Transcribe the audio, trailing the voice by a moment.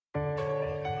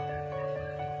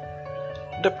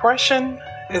Depression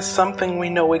is something we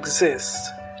know exists,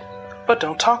 but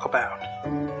don't talk about.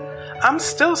 I'm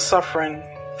still suffering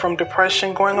from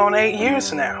depression going on 8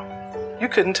 years now. You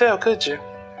couldn't tell, could you?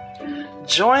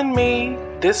 Join me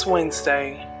this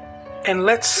Wednesday and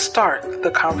let's start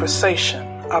the conversation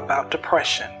about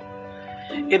depression.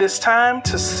 It is time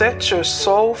to set your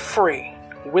soul free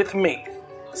with me,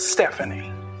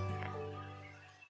 Stephanie.